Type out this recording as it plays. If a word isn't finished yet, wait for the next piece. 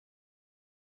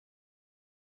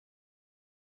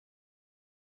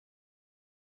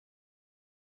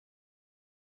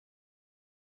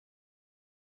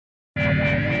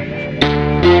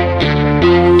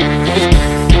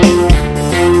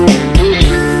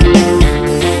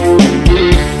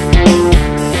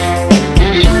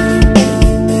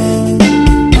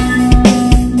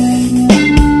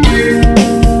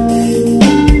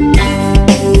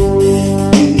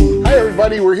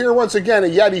again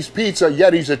at Yettys Pizza,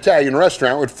 Yettys Italian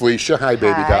Restaurant with Felicia. Hi,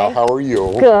 baby doll. How are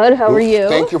you? Good. How are you?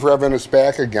 Thank you for having us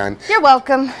back again. You're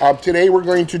welcome. Today we're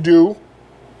going to do...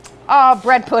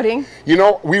 bread pudding. You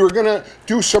know, we were going to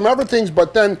do some other things,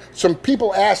 but then some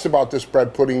people asked about this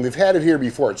bread pudding. They've had it here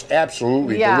before. It's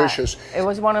absolutely delicious. It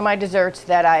was one of my desserts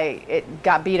that it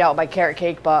got beat out by carrot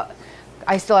cake, but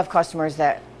I still have customers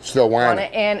that still want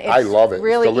it. And it's I love it.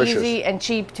 Really it's easy and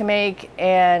cheap to make,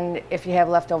 and if you have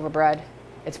leftover bread,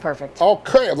 it's perfect.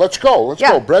 Okay, let's go. Let's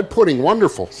go. Bread pudding,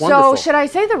 wonderful. So should I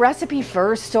say the recipe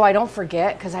first so I don't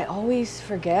forget? Because I always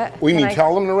forget. We mean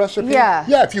tell them the recipe? Yeah.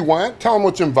 Yeah, if you want. Tell them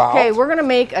what's involved. Okay, we're gonna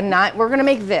make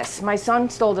this. My son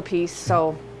stole the piece,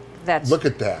 so that's. Look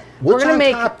at that. What's on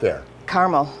top there?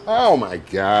 Caramel. Oh my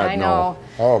God! I know.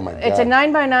 No. Oh my God! It's a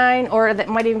 9x9, or that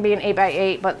might even be an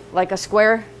 8x8, but like a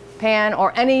square pan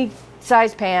or any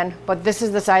size pan. But this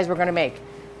is the size we're gonna make.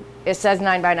 It says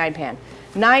 9x9 pan.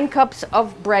 9 cups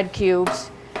of bread cubes,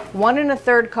 1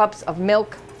 1/3 cups of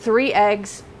milk, 3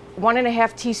 eggs, 1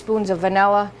 1/2 teaspoons of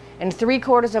vanilla, and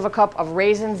 3/4 cup of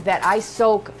raisins that I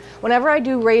soak. Whenever I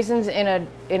do raisins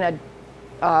when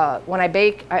I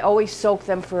bake, I always soak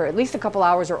them for at least a couple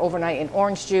hours or overnight in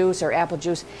orange juice or apple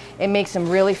juice. It makes them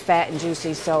really fat and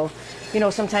juicy. So, you know,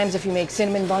 sometimes if you make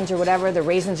cinnamon buns or whatever, the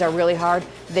raisins are really hard.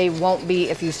 They won't be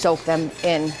if you soak them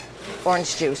in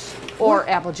orange juice or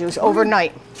apple juice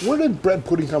overnight. Where did bread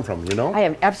pudding come from, you know? I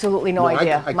have absolutely no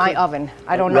idea. My oven.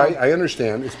 I don't know. Right, I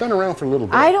understand. It's been around for a little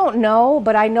bit. I don't know,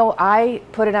 but I know I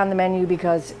put it on the menu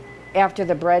because after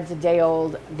the bread's a day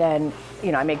old, then,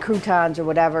 you know, I make croutons or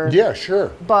whatever. Yeah, sure.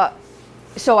 But,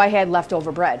 so I had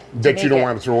leftover bread. That you don't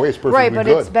want to throw away. It's perfectly good. Right, but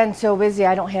good. it's been so busy,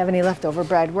 I don't have any leftover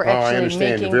bread. We're actually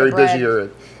making You're the bread very busy here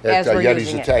at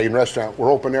Yettys Italian Restaurant.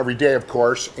 We're open every day, of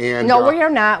course. And no, we are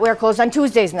not. We're closed on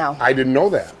Tuesdays now. I didn't know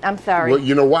that. I'm sorry. Well,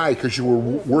 you know why? Because you were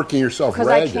working yourself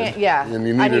ragged. Because I can't, yeah. And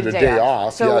you needed a day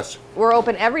off. So yes. We're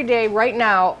open every day right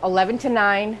now, 11 to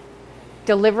 9,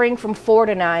 delivering from 4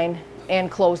 to 9,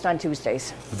 and closed on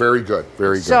Tuesdays. Very good.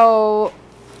 Very good. So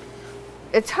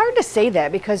it's hard to say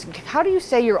that because how do you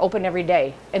say you're open every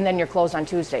day and then you're closed on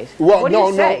Tuesdays? Well,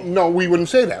 no, we wouldn't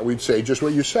say that. We'd say just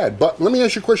what you said. But let me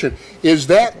ask you a question. Is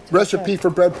that recipe for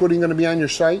bread pudding going to be on your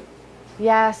site?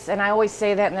 Yes, and I always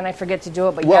say that and then I forget to do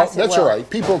it, but well, yes, it that's will. all right.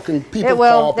 People it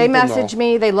will. They message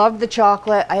me. They love the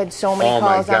chocolate. I had so many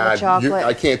calls on the chocolate.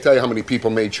 I can't tell you how many people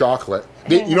made chocolate.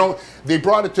 You know, they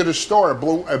brought it to the store.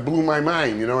 It blew my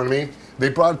mind. You know what I mean? They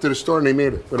brought it to the store and they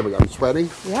made it. What am I? I'm sweating?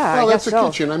 Yeah, well, I that's guess the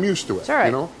kitchen. I'm used to it. It's all right.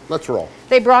 You know, let's roll.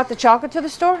 They brought the chocolate to the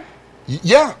store?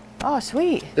 Yeah. Oh,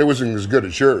 sweet. It wasn't as good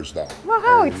as yours, though. Well,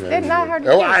 how? It's not hard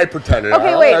to do. do. I pretended.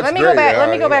 Okay, wait. Let me go back.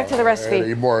 Let me go back to the recipe. I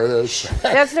need more of this.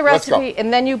 That's the recipe,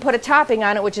 and then you put a topping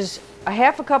on it, which is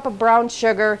 1/2 cup of brown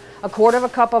sugar,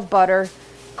 1/4 cup of butter,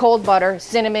 cold butter,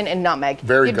 cinnamon, and nutmeg.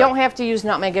 Very good. You don't have to use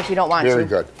nutmeg if you don't want to. Very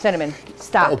good. Cinnamon.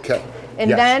 Stop. Okay.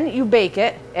 And then you bake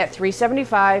it at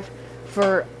 375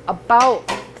 for about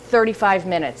 35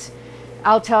 minutes.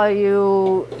 I'll tell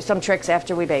you some tricks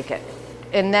after we bake it.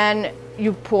 And then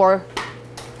you pour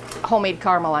homemade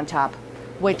caramel on top,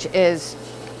 which is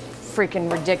freaking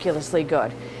ridiculously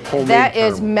good. That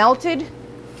is melted,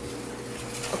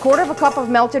 1/4 cup of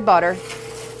melted butter.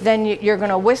 Then you're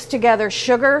gonna whisk together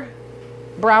sugar,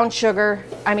 brown sugar,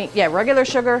 regular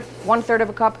sugar,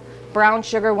 1/3 cup, brown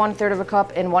sugar, 1/3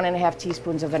 cup, and 1 1/2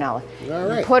 teaspoons of vanilla. All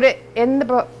right. You put it in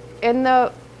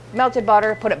the melted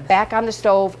butter, put it back on the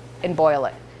stove, and boil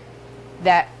it.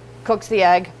 That cooks the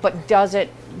egg, but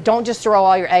don't just throw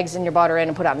all your eggs and your butter in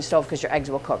and put it on the stove because your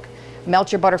eggs will cook.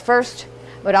 Melt your butter first,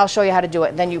 but I'll show you how to do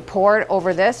it. Then you pour it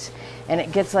over this, and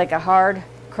it gets like a hard,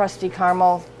 crusty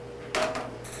caramel,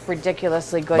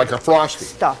 ridiculously good. Like a Frosty.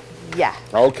 Stuff, yeah.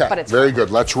 Okay, but it's very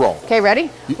good. Let's roll. Okay, ready?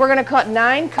 We're gonna cut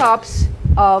 9 cups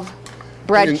of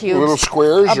bread cubes. Little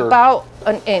squares? About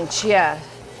an inch, yeah.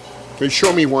 Okay,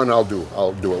 show me one, I'll do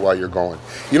it while you're going.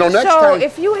 You know, next time. So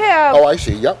if you have... Oh, I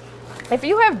see, yep. If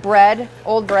you have bread,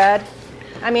 old bread,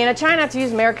 I mean, I try not to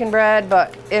use American bread,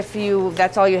 but if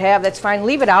that's all you have, that's fine.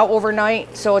 Leave it out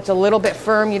overnight so it's a little bit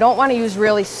firm. You don't want to use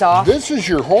really soft. This is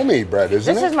your homemade bread,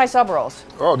 isn't it? This is my sub rolls.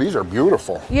 Oh, these are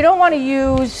beautiful. You don't want to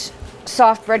use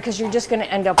soft bread because you're just going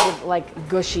to end up with like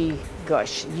gushy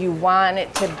gush. You want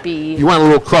it to be... You want a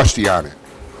little crusty on it.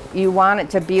 You want it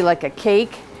to be like a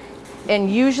cake,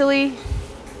 and usually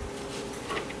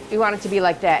you want it to be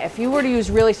like that. If you were to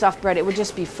use really soft bread, it would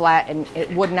just be flat and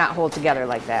it would not hold together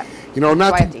like that. You know,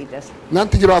 I have to eat this. Not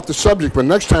to get off the subject, but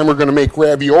next time we're going to make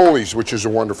raviolis, which is a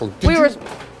wonderful... We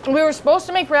were supposed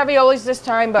to make raviolis this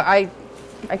time, but I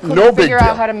couldn't figure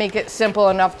out how to make it simple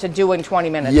enough to do in 20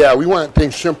 minutes. Yeah, we want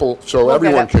things simple so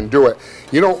everyone can do it.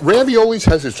 You know, raviolis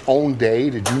has its own day.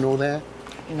 Did you know that?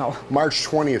 No. March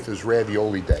 20th is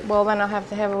ravioli day. Well, then I'll have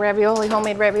to have a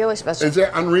homemade ravioli special. Is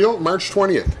that unreal? March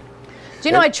 20th. Do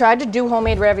you know I tried to do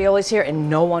homemade raviolis here and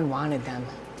no one wanted them?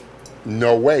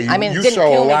 No way. I mean, you didn't sell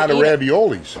kill a me lot to of eat it.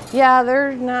 raviolis. Yeah,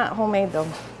 they're not homemade though.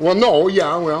 Well, no,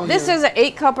 yeah, well. This yeah. is an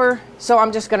 8-cupper, so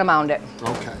I'm just gonna mound it.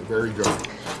 Okay, very good.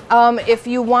 If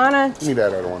you wanna, Give me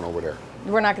that other one over there.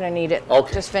 we're not gonna need it.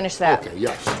 Okay. Just finish that. Okay,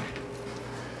 yes.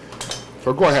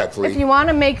 So go ahead, Flea. If you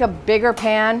wanna make a bigger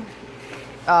pan,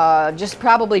 just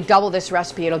probably double this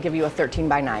recipe. It'll give you a 13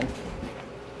 by 9.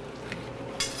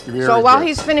 Very So while good.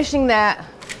 he's finishing that,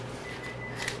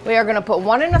 we are gonna put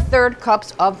 1 1/3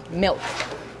 cups of milk.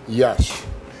 Yes.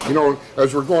 You know,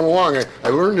 as we're going along, I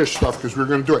learned this stuff because we're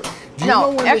going to do it. Do you know No,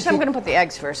 when actually, they I'm gonna put the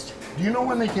eggs first. Do you know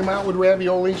when they came out with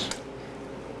raviolis?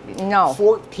 No.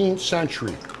 14th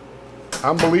century.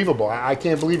 Unbelievable. I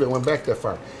can't believe it went back that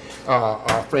far.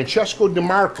 Francesco Di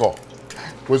Marco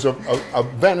was a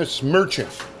Venice merchant,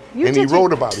 You and he did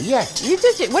wrote about it. Yeah. You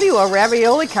did. What are you, a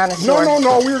ravioli connoisseur?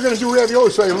 No. We were going to do ravioli,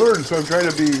 so I learned. So I'm trying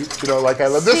to be, you know, like I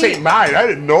love. This See- ain't mine. I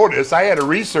didn't know this. I had to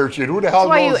research it. Who the hell That's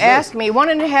why knows you this? asked me 1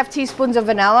 1/2 teaspoons of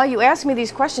vanilla. You asked me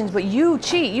these questions, but you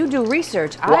cheat. You do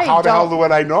research. Well, I how the hell don't.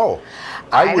 would I know?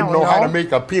 I wouldn't don't know how to know.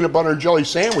 make a peanut butter and jelly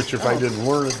sandwich if I didn't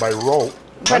learn it by rote.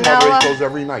 My mother Vanilla. ate those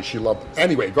every night. She loved it.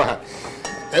 Anyway, go ahead.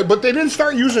 But they didn't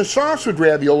start using sauce with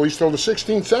raviolis till the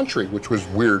 16th century, which was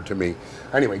weird to me.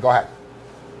 Anyway, go ahead.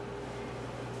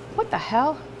 What the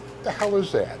hell? What the hell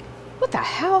is that? What the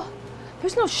hell?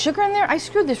 There's no sugar in there. I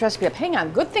screwed this recipe up. Hang on.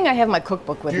 Good thing I have my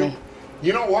cookbook with me.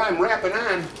 You know why I'm rapping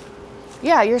on?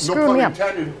 Yeah, you're No screwing pun me up.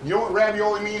 intended. You know what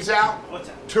ravioli means, Al? What's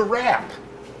that? To wrap.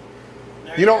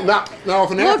 There You know, now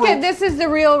if an Look Afro... at this. Is the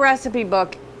real recipe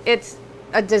book. It's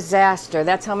a disaster.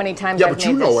 That's how many times Yeah, I've but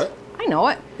made you know this. it. I know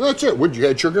it. That's it. Would you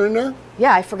add sugar in there?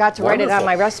 Yeah, I forgot to write it on Wonderful.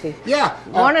 my recipe. Yeah.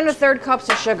 1 1/3 cups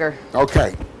of sugar.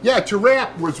 Okay. Yeah, to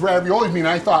rap was raviolis. I mean,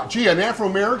 I thought, gee, an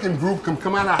Afro-American group can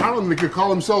come out of Harlem and they could call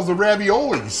themselves the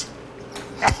Raviolis.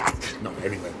 No,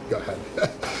 anyway, go ahead.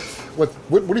 What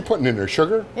are you putting in there,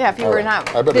 sugar? Yeah, if you All were right. not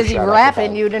I better busy shut up rapping,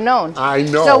 about it. you'd have known. I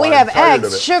know, So we I'm have tired of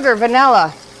eggs, it. sugar,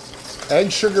 vanilla.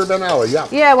 Egg, sugar, vanilla, yeah.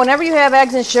 Yeah, whenever you have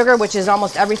eggs and sugar, which is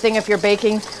almost everything if you're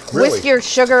baking, Really? whisk your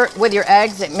sugar with your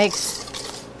eggs. It makes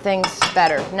things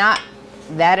better. Not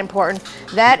that important.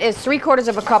 That is 3/4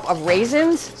 of a cup of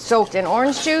raisins soaked in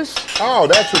orange juice Oh,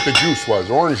 that's what the juice was,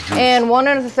 orange juice. and 1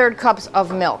 1/3 cups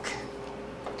of milk.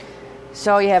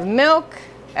 So you have milk,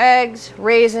 eggs,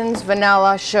 raisins,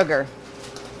 vanilla, sugar.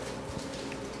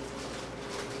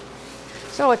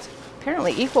 So it's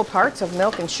apparently equal parts of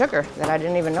milk and sugar that I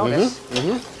didn't even notice.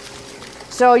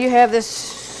 So you have this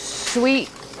sweet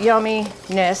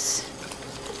yumminess.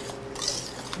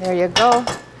 There you go.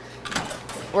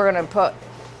 We're gonna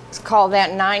let's call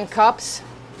that 9 cups.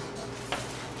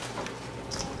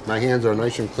 My hands are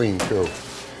nice and clean, too.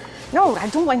 No, I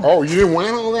don't like. Oh, you didn't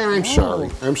want all that? I'm sorry.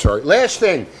 I'm sorry. Last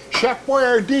thing, Chef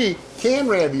Boyardee canned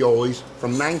raviolis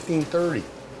from 1930.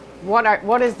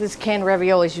 What is this canned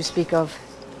raviolis you speak of?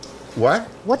 What?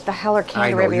 What the hell are canned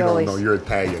I know, raviolis? you don't know. You're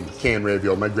Italian. Canned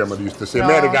ravioli. My grandmother used to say, No.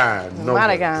 Madigan. No,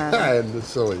 Madigan. And it's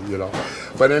silly, you know.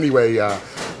 But anyway,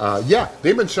 yeah,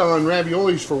 they've been selling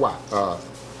raviolis for what?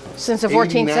 Since the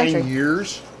 14th 89 century.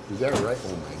 years? Is that right? Oh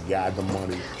my God, the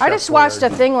money. I Chef just watched a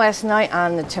Boyardee. thing last night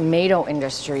on the tomato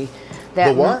industry. That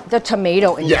The what? The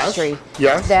tomato Yes, industry.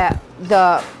 yes. That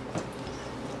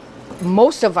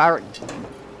most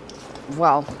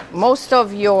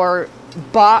of your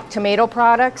bought tomato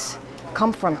products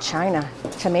come from China.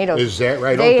 Tomatoes. Is that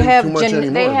right? I They don't have think too much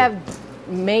anymore,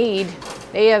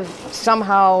 they have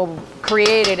somehow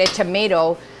created a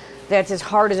tomato that's as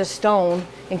hard as a stone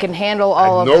and can handle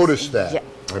all I've of noticed this. that. Yeah.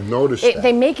 I've noticed that.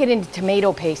 They make it into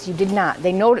tomato paste. You did not.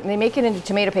 They make it into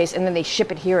tomato paste, and then they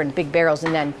ship it here in big barrels,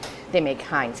 and then they make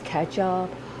Heinz ketchup,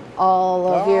 all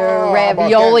of your Oh, how about that?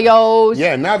 raviolios.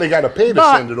 Yeah, now they got to pay to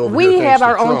But send it over we here. thanks have to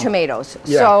our own Trump. tomatoes.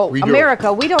 Yeah, So we do.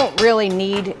 America, we don't really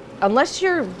need, unless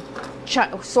you're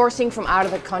sourcing from out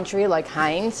of the country like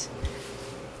Heinz.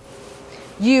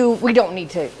 We don't need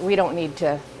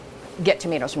to get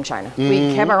tomatoes from China. Mm-hmm.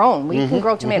 We have our own. We can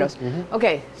grow tomatoes.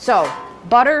 Okay, so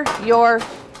butter your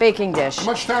baking dish. How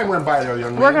much time went by there,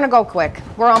 young man? We're gonna go quick.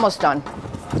 We're almost done.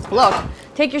 Look,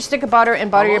 take your stick of butter and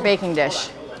butter your Hold on. baking dish.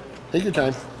 Take your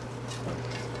time.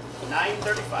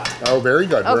 9:35. Oh, very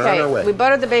good. We're on our Okay, way. we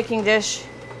buttered the baking dish.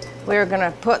 We're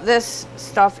gonna put this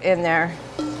stuff in there,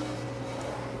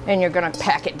 and you're gonna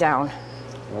pack it down.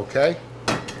 Okay.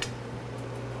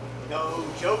 No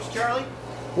jokes, Charlie?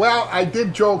 Well, I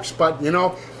did jokes, but you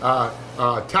know,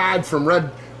 Todd from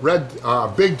Red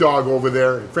Big Dog over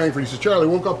there in Frankfurt, he said, Charlie, I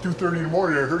woke up 2:30 in the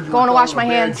morning. I heard you Going were to wash telling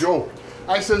my a bad hands. joke.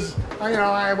 I says,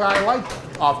 I like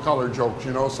off-color jokes,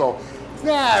 so,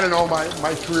 I don't know,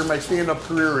 my stand-up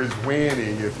career is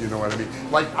waning, if you know what I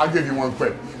mean. Like, I'll give you one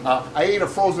quick. I ate a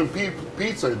frozen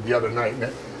pizza the other night,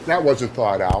 and that wasn't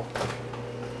thought out.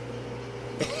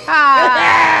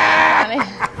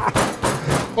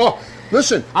 Oh,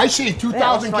 listen, I saved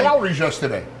 2,000 calories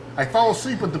yesterday. I fell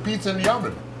asleep with the pizza in the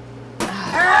oven.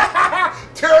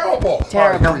 Terrible. Terrible. All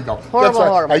right, here we go.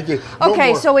 Horrible.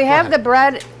 Okay, so we have the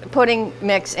bread pudding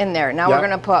mix in there. Now we're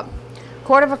going to put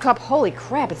quarter of a cup. Holy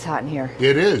crap, it's hot in here.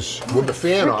 It is, with the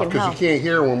fan off, because you can't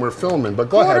hear when we're filming. But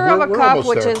go ahead, quarter of a cup,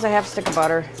 which there. is a half stick of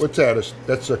butter. What's that?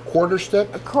 That's a quarter stick?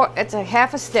 It's a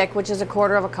half a stick, which is a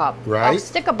quarter of a cup. Right. A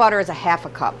stick of butter is a half a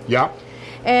cup. Yep.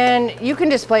 And you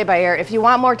can just play by ear. If you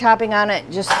want more topping on it,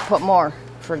 just put more,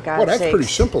 for God's sake. Well, that's pretty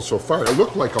simple so far. It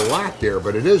looked like a lot there,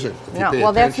 but it isn't. No,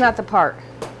 well, that's not the part.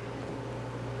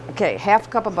 Okay, half a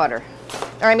cup of butter.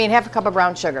 Or I mean, half a cup of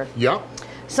brown sugar. Yep.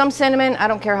 Some cinnamon. I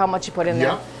don't care how much you put in there.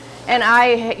 Yep. And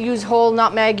I use whole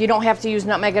nutmeg. You don't have to use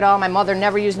nutmeg at all. My mother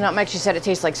never used nutmeg. She said it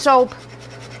tastes like soap.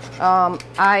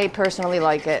 I personally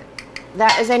like it.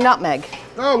 That is a nutmeg.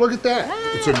 Oh, look at that.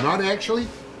 It's a nut, actually?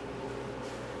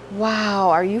 Wow,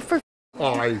 are you for...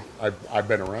 Oh, I've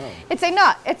been around. It's a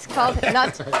nut. It's called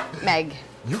nutmeg.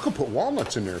 You could put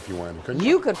walnuts in there if you wanted, couldn't you?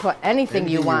 You could put anything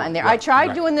you want in there. I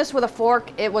tried doing this with a fork.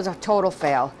 It was a total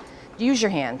fail. Use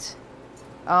your hands.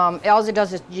 All it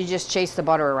does is you just chase the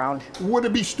butter around. Would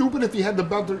it be stupid if you had the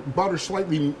butter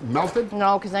slightly melted?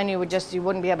 No, because then you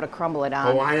wouldn't be able to crumble it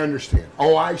on. Oh, I understand.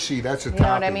 Oh, I see. That's a topping. You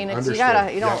know what I mean? It's, you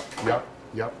gotta, you don't.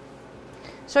 Yep.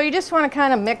 So you just want to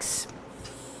kind of mix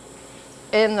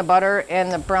in the butter and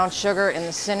the brown sugar and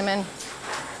the cinnamon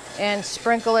and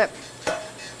sprinkle it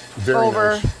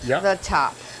over the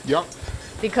top. Yep.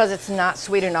 Because it's not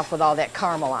sweet enough with all that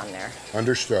caramel on there.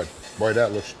 Understood. Boy,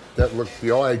 that looks, the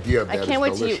whole idea of that is delicious. I can't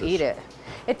wait till you eat it.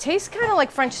 It tastes kind of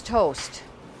like French toast,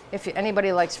 if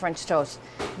anybody likes French toast.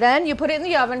 Then you put it in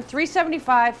the oven,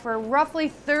 375 for roughly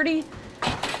 30,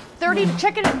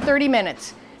 check it in 30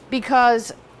 minutes,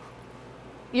 because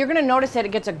you're gonna notice that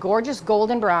it gets a gorgeous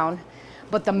golden brown,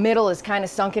 but the middle is kind of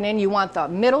sunken in. You want the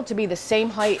middle to be the same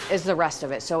height as the rest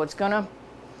of it. So it's gonna,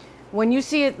 when you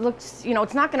see it looks,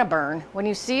 it's not gonna burn. When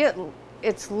you see it,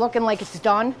 it's looking like it's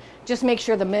done. Just make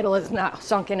sure the middle is not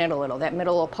sunken in a little. That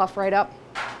middle will puff right up,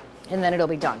 and then it'll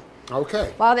be done.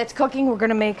 Okay. While that's cooking, we're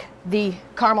gonna make the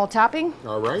caramel topping.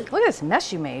 All right. Look at this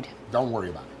mess you made. Don't worry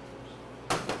about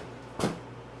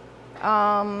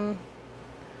it.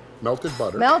 Melted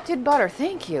butter. Melted butter,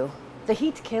 thank you. The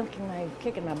heat's kicking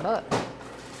my butt.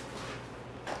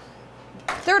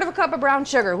 Third of a cup of brown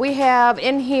sugar. We have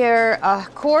in here a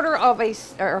quarter of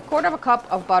a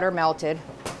cup of butter melted.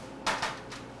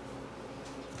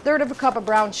 Third of a cup of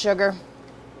brown sugar.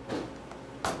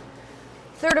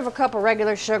 Third of a cup of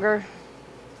regular sugar.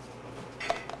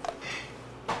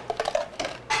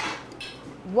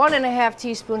 1.5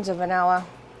 teaspoons of vanilla.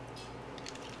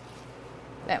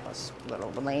 That was a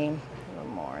little lame. A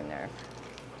little more in there.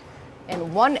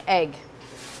 And 1 egg.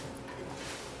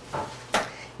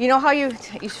 You know how you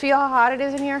feel how hot it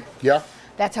is in here? Yeah.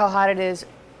 That's how hot it is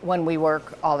when we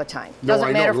work all the time. No,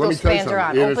 Doesn't matter if those fans are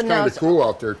on. It's kind of cool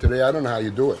out there today. I don't know how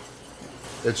you do it.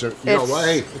 It's a,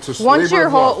 hey, it's a once your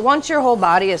whole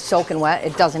body is soaking wet,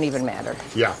 it doesn't even matter.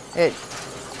 Yeah.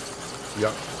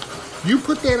 Yep. You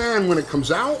put that on when it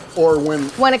comes out, or when?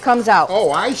 When it comes out.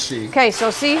 Oh, I see. Okay,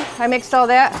 so see, I mixed all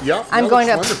that. Yep. I'm going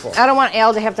to. Wonderful. I don't want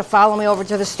Al to have to follow me over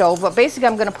to the stove, but basically,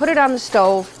 I'm going to put it on the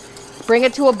stove, bring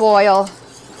it to a boil,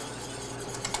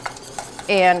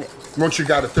 and. Once you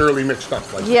got it thoroughly mixed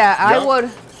up, like yeah, that. I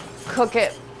would cook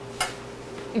it.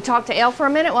 You talk to Al for a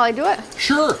minute while I do it?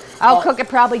 Sure. I'll cook it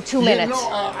probably 2 minutes.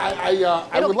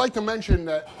 I would like to mention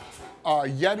that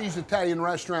Yettys Italian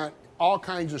Restaurant, all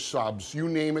kinds of subs, you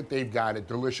name it, they've got it,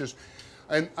 delicious.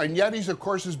 And Yettys, of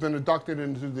course, has been inducted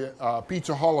into the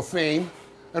Pizza Hall of Fame,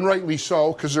 and rightly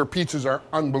so, because their pizzas are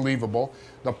unbelievable.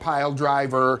 The Pile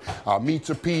Driver,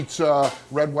 Pizza Pizza,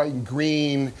 Red, White, and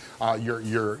Green. Your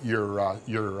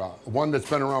one that's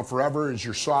been around forever is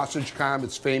your sausage comb.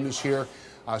 It's famous here.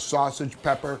 Sausage,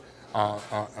 pepper,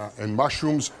 and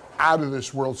mushrooms, out of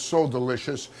this world, so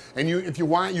delicious. And if you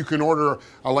want, you can order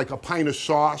like a pint of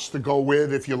sauce to go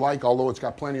with if you like, although it's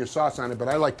got plenty of sauce on it, but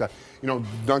I like to,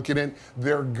 dunk it in.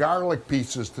 They're garlic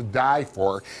pizzas to die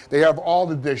for. They have all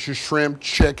the dishes, shrimp,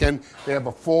 chicken, they have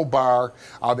a full bar,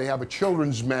 they have a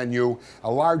children's menu,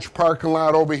 a large parking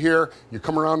lot over here. You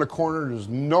come around the corner, there's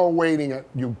no waiting,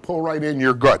 you pull right in,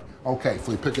 you're good. Okay,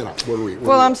 Flea, pick it up. What are we?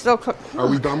 I'm still cooking. Are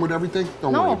we done with everything?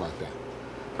 Don't worry about that.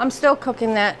 I'm still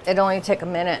cooking that. It'll only take a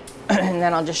minute, and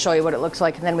then I'll just show you what it looks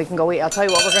like, and then we can go eat. I'll tell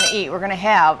you what we're gonna eat. We're gonna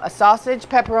have a sausage,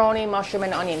 pepperoni, mushroom,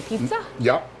 and onion pizza.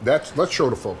 Yep, let's show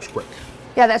the folks quick.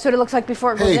 Yeah, that's what it looks like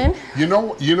before it goes in. You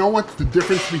know what the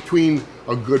difference between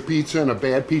a good pizza and a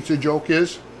bad pizza joke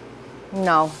is?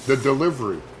 No. The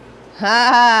delivery.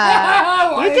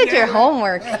 You did your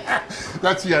homework.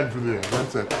 That's the end for the end.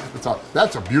 That's it.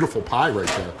 That's a beautiful pie right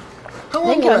there. How long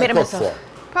Thank you. will I made that it cook myself.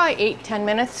 for? Probably 8-10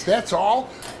 minutes. That's all?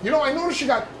 You know, I noticed you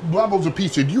got levels of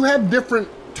pizza. Do you have different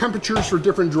temperatures for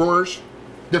different drawers?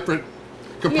 Different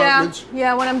compartments?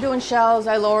 Yeah, when I'm doing shells,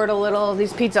 I lower it a little.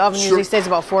 These pizza oven usually stays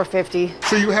about 450.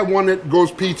 So you have one that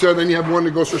goes pizza, then you have one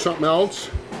that goes for something else?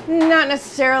 Not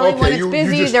necessarily. Okay, when it's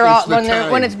busy, they're all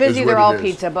when it's busy, they're all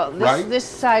pizza. But this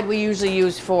side we usually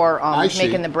use for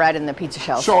making the bread and the pizza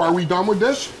shells. So are we done with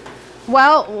this?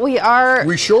 Well, we are.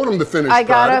 We showed them the finished I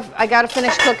product. gotta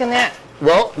finish cooking that.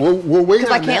 Well, we'll wait on that.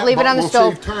 Because I can't leave it on the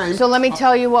stove. Save time. So let me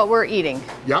tell you what we're eating.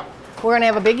 Yep. We're gonna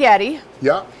have a big Yeti.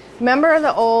 Yep. Remember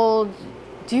the old?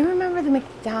 Do you remember the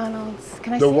McDonald's?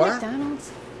 Can I say what?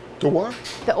 McDonald's? The what?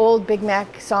 The old Big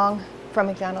Mac song from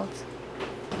McDonald's.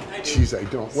 Jeez, I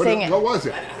don't. Sing it. What was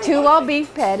it? 2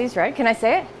 all-beef patties, right? Can I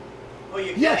say it? Well,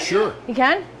 you can, Yeah, sure. You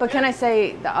can? But can I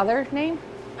say the other name?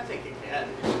 I think you can.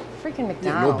 Freaking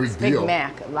McDonald's. big deal. Big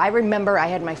Mac. I remember I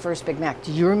had my first Big Mac.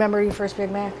 Do you remember your first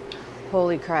Big Mac?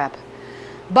 Holy crap.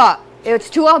 But it's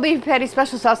 2 all-beef patties,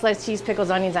 special sauce, lettuce, cheese, pickles,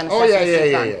 onions on a Oh,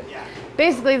 Sesame yeah. bun.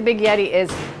 Basically, the Big Yeti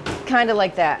is kind of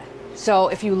like that. So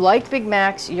if you like Big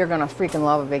Macs, you're going to freaking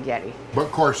love a Big Yeti. But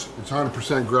of course, it's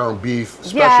 100% ground beef,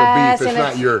 special Yes, beef. It's and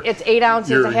not your. It's 8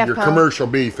 ounces, a half your pound. commercial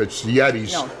beef. It's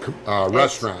Yettys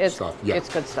restaurant it's, stuff. Yeah. It's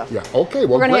good stuff. Yeah. Okay. Well,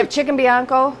 We're going to great. have chicken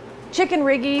bianco, chicken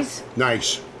riggies,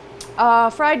 Nice.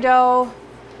 fried dough,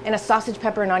 and a sausage,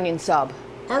 pepper, and onion sub.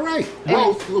 All right.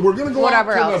 Well, we're going to go out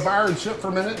whatever to else. the bar and sit for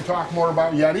a minute and talk more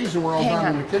about Yettys, and we're all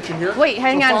done in the kitchen here. Wait,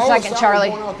 hang on a follow us second, out. Charlie.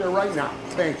 We're going out there right now.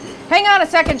 Thank you. Hang on a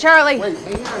second, Charlie. Wait,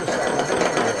 hang on a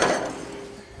second.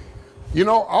 You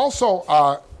know, also,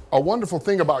 a wonderful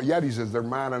thing about Yettys is their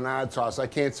marinade sauce. I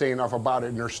can't say enough about it.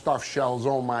 And their stuffed shells,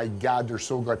 oh my God, they're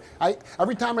so good.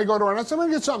 Every time I go to I said, I'm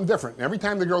gonna get something different. And every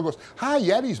time the girl goes, hi,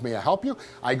 Yettys, may I help you?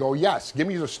 I go, yes, give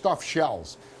me the stuffed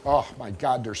shells. Oh my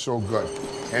God, they're so good.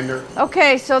 And they're...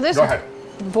 Okay, so this Go ahead.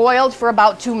 boiled for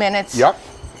about 2 minutes. Yep.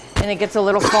 And it gets a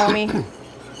little foamy.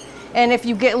 And if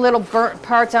you get little burnt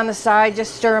parts on the side,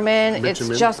 just stir them in. Mix 'em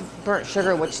in. It's just burnt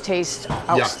sugar, which tastes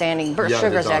outstanding. Burnt Yeah,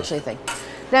 sugar it is does. actually a thing.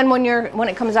 Then when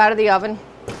it comes out of the oven,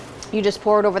 you just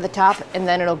pour it over the top, and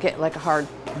then it'll get like a hard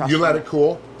crust. You let it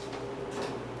cool?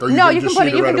 Or No, can you can just put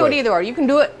eat it. You right can do away? it either or. You can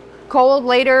do it cold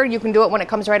later. You can do it when it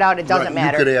comes right out. It doesn't Right,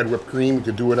 matter. You could add whipped cream. You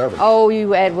could do whatever. Oh,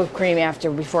 you add whipped cream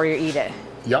before you eat it.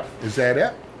 Yep. Is that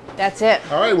it? That's it.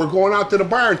 All right, we're going out to the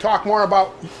bar and talk more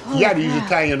about Yettys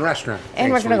Italian restaurant.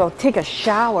 And Thanks, we're gonna Lee. go take a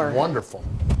shower. Wonderful.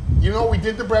 You know, we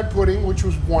did the bread pudding, which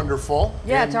was wonderful.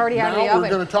 Yeah, and it's already out of the Now oven. we're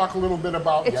going to talk a little bit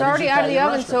about It's Yettys already out of the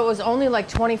Italian oven, so restaurant. it was only like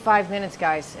 25 minutes,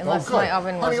 guys, unless good. my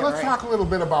oven Honey, wasn't let's right. talk a little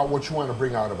bit about what you want to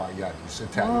bring out about Yettys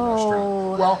Italian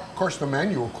restaurant. Well, of course, the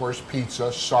menu, of course,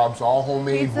 pizza, subs, all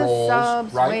homemade Pizza, rolls,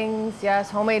 subs, right? wings,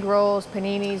 yes, homemade rolls,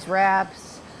 paninis, wraps,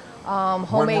 When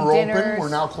homemade we're dinners. open, we're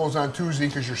now closed on Tuesday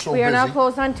because you're so We busy. are now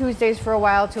closed on Tuesdays for a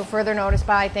while till further notice.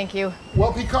 Bye, thank you.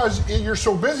 Well, because you're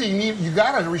so busy, you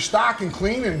got to restock and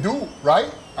clean and do, right?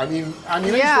 I mean, I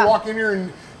used Yeah. to walk in here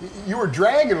and you were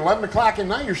dragging 11 o'clock at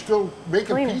night. You're still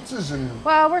making Cleaning. pizzas and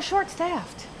Well, we're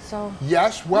short-staffed, so.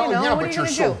 yes, well, You know, yeah, what are but you you're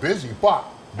gonna so do? busy. But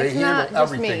they It's handle not just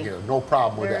everything me. here, no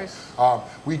problem with There's- that.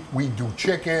 We do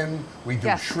chicken, we do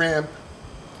Yes. shrimp.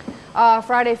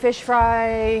 Friday fish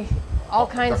fry, all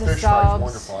kinds the of fish fry is subs.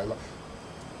 wonderful. I love.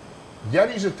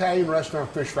 Yettys Italian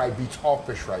restaurant fish fry beats all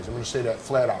fish fries. I'm going to say that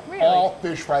flat out. Really? All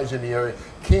fish fries in the area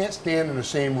can't stand in the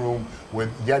same room with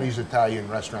Yettys Italian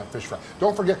restaurant fish fry.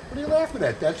 Don't forget, what are you laughing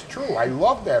at? That's true. I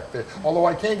love that fish. Although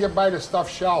I can't get by the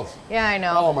stuffed shells. Yeah, I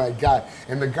know. Oh my God.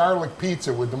 And the garlic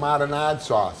pizza with the marinade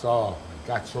sauce. Oh my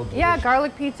God, so delicious. Yeah,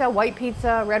 garlic pizza, white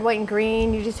pizza, red, white, and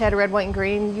green. You just had a red, white, and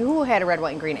green. You had a red,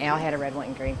 white, and green. Al had a red, white,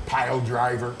 and green. Pile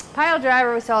driver. Pile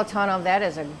driver, we sell a ton of. That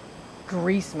is a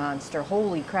grease monster.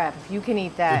 Holy crap. If you can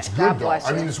eat that, It's good God though. bless I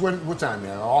you. mean, it's what's on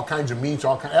there? All kinds of meats,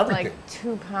 everything. Like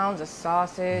 2 pounds of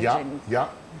sausage Yeah, and yeah.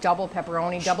 double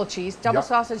pepperoni, double cheese, double Yep,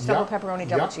 sausage, double yep, pepperoni,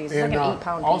 double yep. cheese. It's And, like an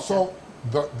 8-pound pizza. also,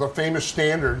 the famous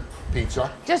standard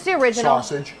pizza. Just the original.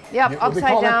 Sausage. Yep, Yeah, they upside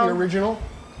call down. that the original?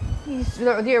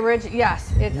 The original,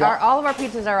 yes. Yeah. All of our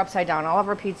pizzas are upside down. All of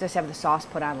our pizzas have the sauce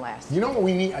put on last. You know what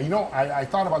we need? You know, I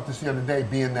thought about this the other day,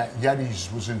 being that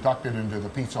Yettys was inducted into the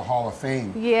Pizza Hall of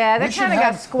Fame. Yeah, We that should kind of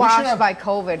have- got we should squashed have- by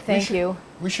COVID. Thank you.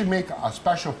 We should make a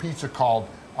special pizza called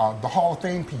the Hall of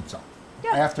Fame pizza.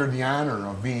 Yeah. after the honor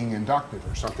of being inducted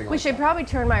or something We like should that. probably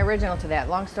turn my original to that.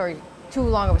 Long story, too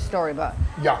long of a story, but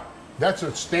Yeah, that's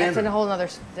a standard. that's a whole nother.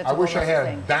 That's I a wish whole I nother had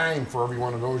thing. a dime for every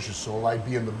one of those just so I'd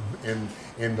be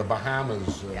in the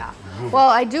Bahamas. Yeah. group. Well,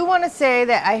 I do want to say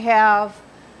that I have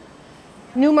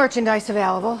new merchandise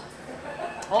available.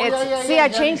 Oh, See, I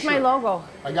changed my logo.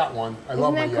 I got one. I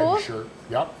love my that cool? Yeti shirt.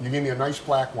 Yep. You gave me a nice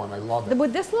black one. I love it.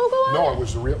 With this logo on No, it? it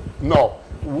was the real. No,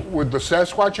 with the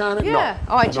Sasquatch on it. Yeah.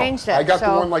 No. Oh, I No. changed it, I got the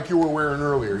so- one like you were wearing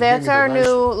earlier. You That's gave me the our nice-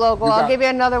 new logo. you I'll got give you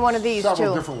another one of these several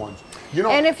too. different ones. You know.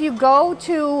 And if you go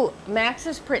to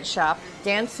Max's Print Shop,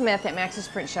 Dan Smith at Max's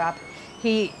Print Shop,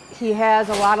 he has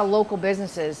a lot of local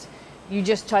businesses. You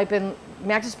just type in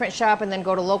Max's Print Shop and then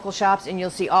go to local shops and you'll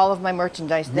see all of my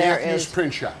merchandise. There Matthew's is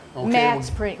Print Shop. Okay,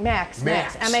 Max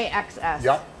Max. M-A-X-S.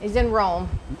 Yep. He's in Rome.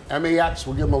 MAX.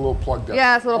 We'll give him a little plug there.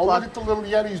 Yeah, it's a little plug. Look at the little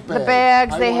Yetis bag. The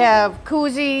bags, I they want have one.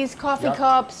 koozies, coffee Yep.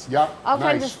 cups, Yep. all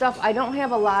kinds of Nice. stuff. I don't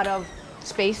have a lot of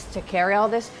space to carry all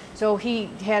this, so he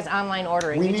has online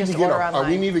ordering. We You need just to get order a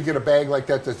online. we need to get a bag like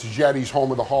that. That's Yetis,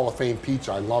 home of the Hall of Fame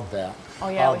pizza. I love that. Oh,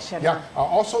 yeah, we should, Yeah. huh?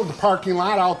 Also, the parking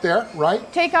lot out there,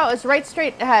 right? Takeout is right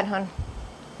straight ahead, hon.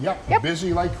 Yep.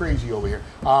 Busy like crazy over here.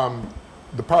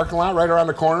 The parking lot right around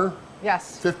the corner.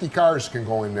 Yes. 50 cars can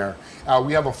go in there.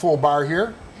 We have a full bar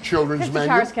here. Children's 50 menu.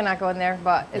 cars cannot go in there,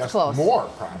 but it's Yes, close. More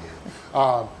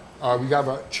probably. We have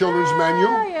a children's Ah, menu.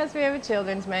 yes, we have a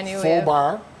children's menu. We Full have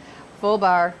bar. Full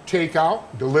bar. Takeout,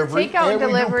 delivery, Takeout and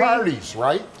delivery. we do parties,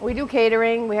 right? We do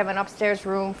catering. We have an upstairs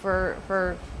room for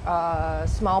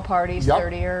small parties,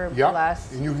 30 or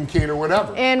less. And you can cater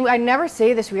whatever. And I never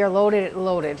say this, we are loaded.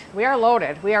 We are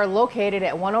loaded. We are located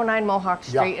at 109 Mohawk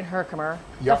Street in Herkimer.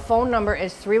 Yep. The phone number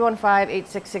is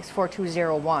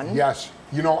 315-866-4201. Yes.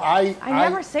 You know, I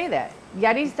never say that.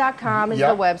 Yettys.com is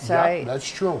Yep, the website. Yep, that's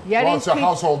true. Yettys Well, it's a Pi-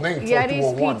 household name, Yettys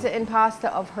 4201. Pizza and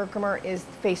Pasta of Herkimer is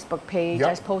the Facebook page. Yep.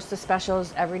 I post the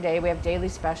specials every day. We have daily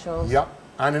specials. Yep.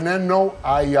 On an end note,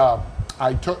 I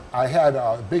had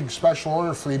a big special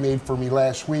order made for me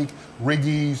last week.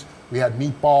 Riggies. We had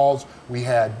meatballs. We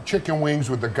had chicken wings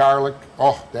with the garlic.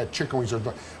 Oh, that chicken wings are.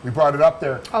 We brought it up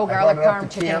there. Oh, I garlic brought it up parm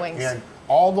to chicken camp, wings. And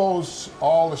all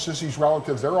the Sissy's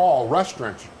relatives, they're all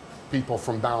restaurant people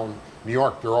from down New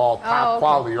York. They're all top okay.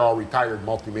 quality. They're all retired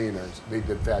multimillionaires. They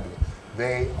did fabulous.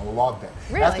 They loved it.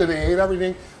 Really? After they ate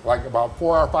everything, like about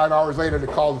 4 or 5 hours later, they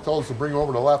called and told us to bring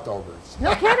over the leftovers.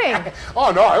 No kidding.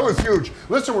 Oh no, it was huge.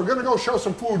 Listen, we're gonna go show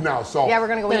some food now. So Yeah, we're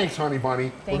gonna go eat. Thanks, honey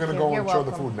bunny. Thank we're gonna you. go You're and show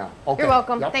the welcome. food now. Okay. You're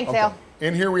welcome. Thanks, Al.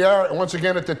 And here we are once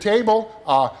again at the table.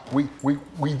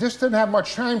 We just didn't have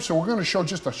much time, so we're gonna show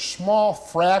just a small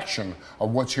fraction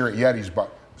of what's here at Yettys, but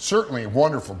certainly a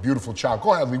wonderful, beautiful child.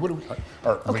 Go ahead, Lee. What do we?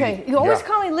 Okay, Lee. you always Yeah.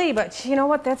 call me Lee, but you know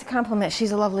what? That's a compliment.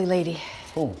 She's a lovely lady.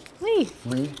 Who? Lee.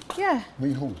 Lee. Yeah.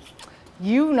 Lee who?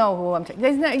 You know who I'm talking.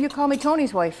 Isn't that you call me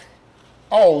Tony's wife?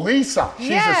 Oh, Lisa. She's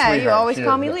a Yeah, sweetheart. you always She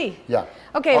call is, me yeah. Lee. Yeah.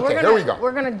 Okay, here we go.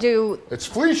 We're gonna do. It's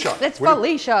Felicia. It's What do-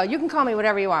 Felicia. You can call me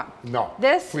whatever you want. No,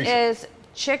 This Felicia. is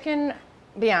chicken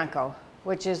bianco,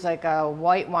 which is like a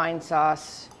white wine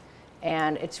sauce,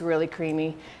 and it's really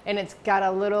creamy, and it's got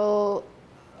a little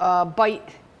bite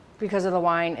because of the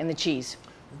wine and the cheese.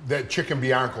 That chicken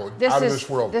bianco, This out of is- this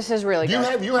world. this is really you good.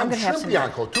 Have, you I'm have gonna have shrimp some.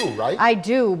 bianco too, right? I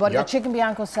do, but Yep. the chicken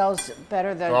bianco sells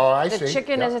better than Oh, I the see.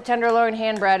 chicken Yep. is a tenderloin,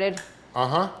 hand breaded.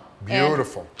 Uh-huh.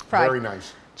 Beautiful. fried. Very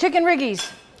nice. Chicken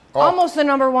Riggies, Oh. almost the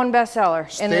 #1 bestseller in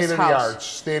State this of the house. art.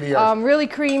 State of the art. Really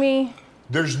creamy.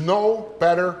 There's no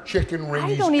better chicken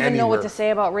Riggies I don't even know what anywhere. to say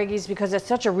about Riggies because it's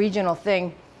such a regional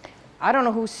thing. I don't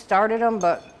know who started them,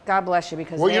 but God bless you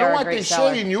because Well, they you know are a what great they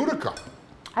seller. say in Utica.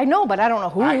 I know, but I don't know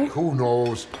who. Who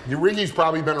knows? The Riggies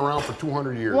probably been around for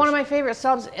 200 years. One of my favorite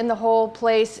subs in the whole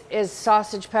place is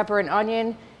sausage, pepper, and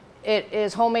onion. It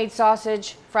is homemade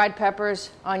sausage, fried peppers,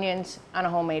 onions on a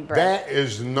homemade bread. That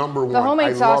is #1. The homemade I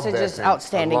love sausage that is thing.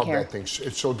 outstanding I love here. that thing.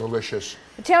 It's so delicious.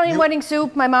 Italian You- wedding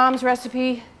soup, my mom's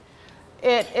recipe.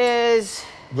 It is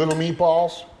Little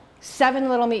meatballs. 7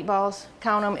 little meatballs.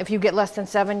 Count them. If you get less than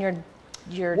 7,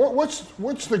 you're.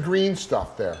 What's the green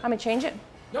stuff there? I'm gonna change it.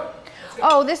 Nope.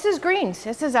 Oh, this is greens.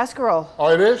 This is escarole. Oh,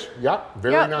 it is? Yep.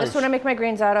 Very Yeah, nice. that's what I make my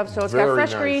greens out of. So it's Very got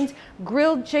fresh nice. greens,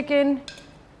 grilled chicken,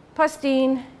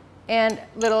 pastine, and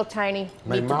little tiny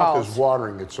My meatballs. mouth is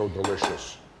watering. It's so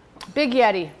delicious. Big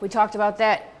Yeti. We talked about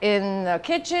that in the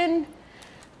kitchen,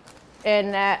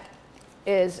 and that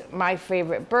is my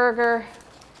favorite burger.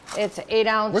 It's an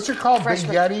 8-ounce. What's it called? fresh-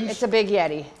 Big Yetis? It's a Big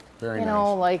Yeti. Very you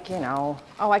know, nice.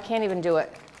 Oh, I can't even do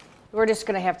it. We're just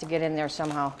gonna have to get in there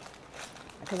somehow,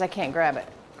 because I can't grab it.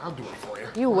 I'll do it for you.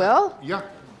 You will? Yeah. Can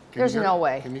There's you get no it?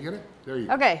 way. Can you get it? There you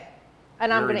go. Okay.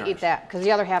 And I'm Very gonna eat nice. that because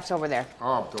the other half's over there.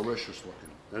 Oh, delicious looking.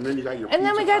 And then you got your And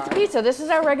then we got the pie. pizza. This is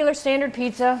our regular standard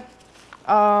pizza.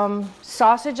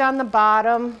 Sausage on the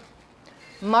bottom,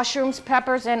 mushrooms,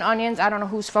 peppers, and onions. I don't know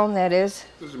whose phone that is,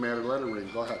 Doesn't matter, let it ring.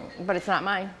 Go ahead. but it's not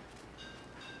mine.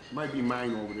 Might be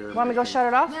mine over there. Want me to go shut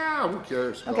it off? Yeah, who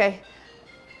cares? Go. Okay.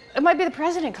 It might be the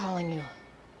president calling you.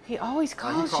 He always He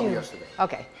calls called you. me yesterday.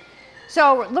 Okay.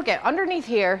 So look at underneath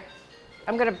here.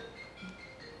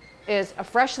 Is a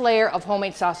fresh layer of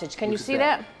homemade sausage. Can you Look at see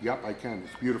that? Yep, I can.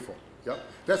 It's beautiful. Yep.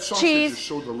 That sausage Cheese, is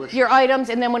so delicious. your items,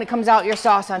 and then when it comes out, your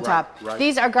sauce on Right, top. right.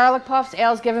 These are garlic puffs.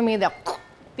 Al's giving me the.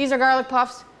 These are garlic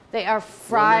puffs. They are 1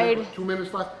 fried, minute, 2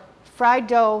 minutes left. fried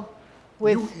dough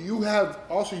with. You have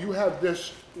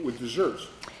this with desserts.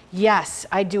 Yes,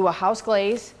 I do a house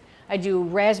glaze. I do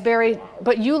raspberry,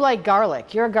 but you like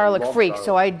garlic. You're a garlic love freak, garlic.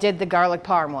 so I did the garlic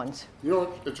parm ones. You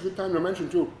know, it's a good time to mention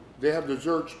too. They have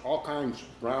desserts, all kinds,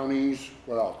 brownies.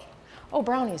 What else? Oh,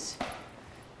 brownies.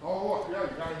 Oh, look, yeah,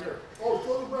 you got it here. Oh,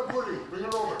 show the bread pudding. Bring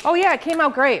it over. Oh yeah, it came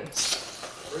out great.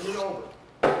 Bring it over.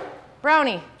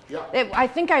 Brownie. Yeah. I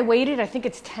think I weighed it. I think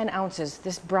it's 10 ounces.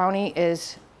 This brownie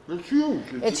is. It's huge.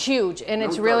 It's huge, and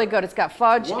it's No really doubt. good. It's got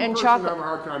fudge One and person chocolate. have a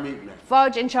hard time eating it.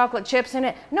 Fudge and chocolate chips in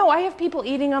it. No, I have people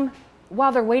eating them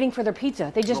while they're waiting for their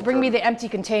pizza. They just No bring me kidding. the empty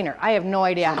container. I have no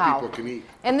idea Some how. people can eat.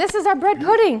 And this is our bread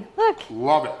pudding. Look,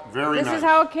 Love it. Very this nice. is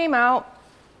how it came out.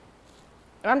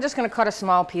 I'm just gonna cut a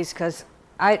small piece because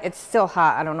it's still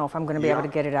hot. I don't know if I'm gonna be able Yeah.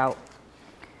 to get it out.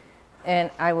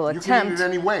 And I will You can eat attempt. it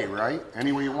any way, right?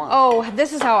 Any way you want. Oh,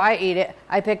 this is how I eat it.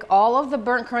 I pick all of the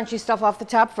burnt crunchy stuff off the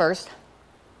top first.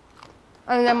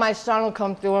 And then my son will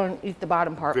come through and eat the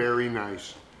bottom part. Very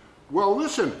nice. Well,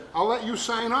 listen, I'll let you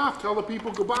sign off. Tell the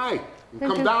people goodbye. And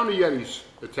Thank come you. down to Yettys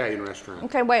Italian Restaurant.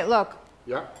 Okay, wait, look.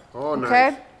 Yeah? Oh, nice.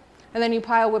 Okay? And then you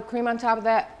pile whipped cream on top of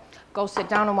that. Go sit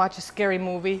down and watch a scary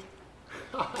movie.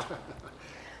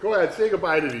 Go ahead, say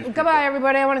goodbye to these Goodbye,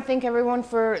 everybody. I want to thank everyone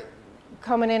for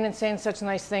coming in and saying such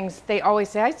nice things. They always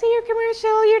say, I see your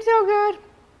commercial. You're so good.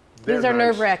 They're These are nice.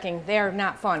 nerve-wracking. They are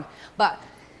not fun. But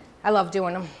I love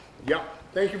doing them. Yep.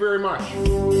 Thank you very much.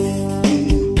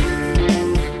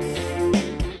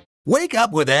 Wake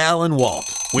up with Al and Walt.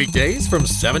 Weekdays from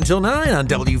 7 till 9 on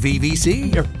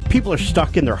WVVC. People are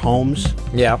stuck in their homes.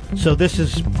 Yeah. So this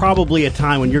is probably a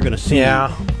time when you're going to see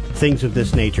things of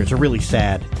this nature. It's a really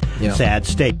sad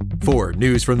state. For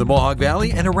news from the Mohawk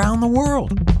Valley and around the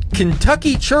world.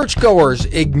 Kentucky churchgoers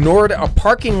ignored a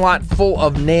parking lot full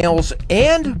of nails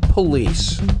and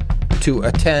police to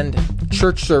attend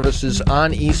church services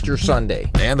on Easter Sunday.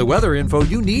 And the weather info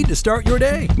you need to start your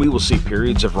day. We will see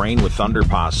periods of rain with thunder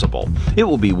possible. It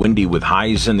will be windy with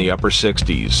highs in the upper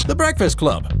 60s. The Breakfast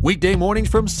Club. Weekday mornings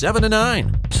from 7 to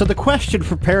 9. So the question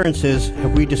for parents is,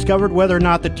 have we discovered whether or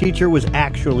not the teacher was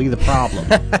actually the problem?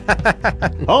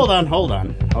 Hold on.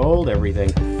 Hold everything.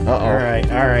 Uh-oh. All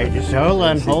right. Just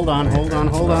hold on.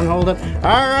 All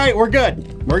right, we're good.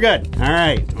 All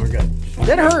right, we're good.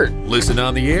 That hurt. Listen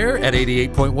on the air at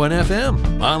 88.1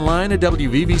 FM, online at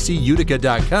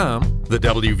WVVCutica.com, the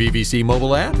WVVC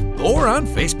mobile app, or on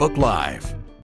Facebook Live.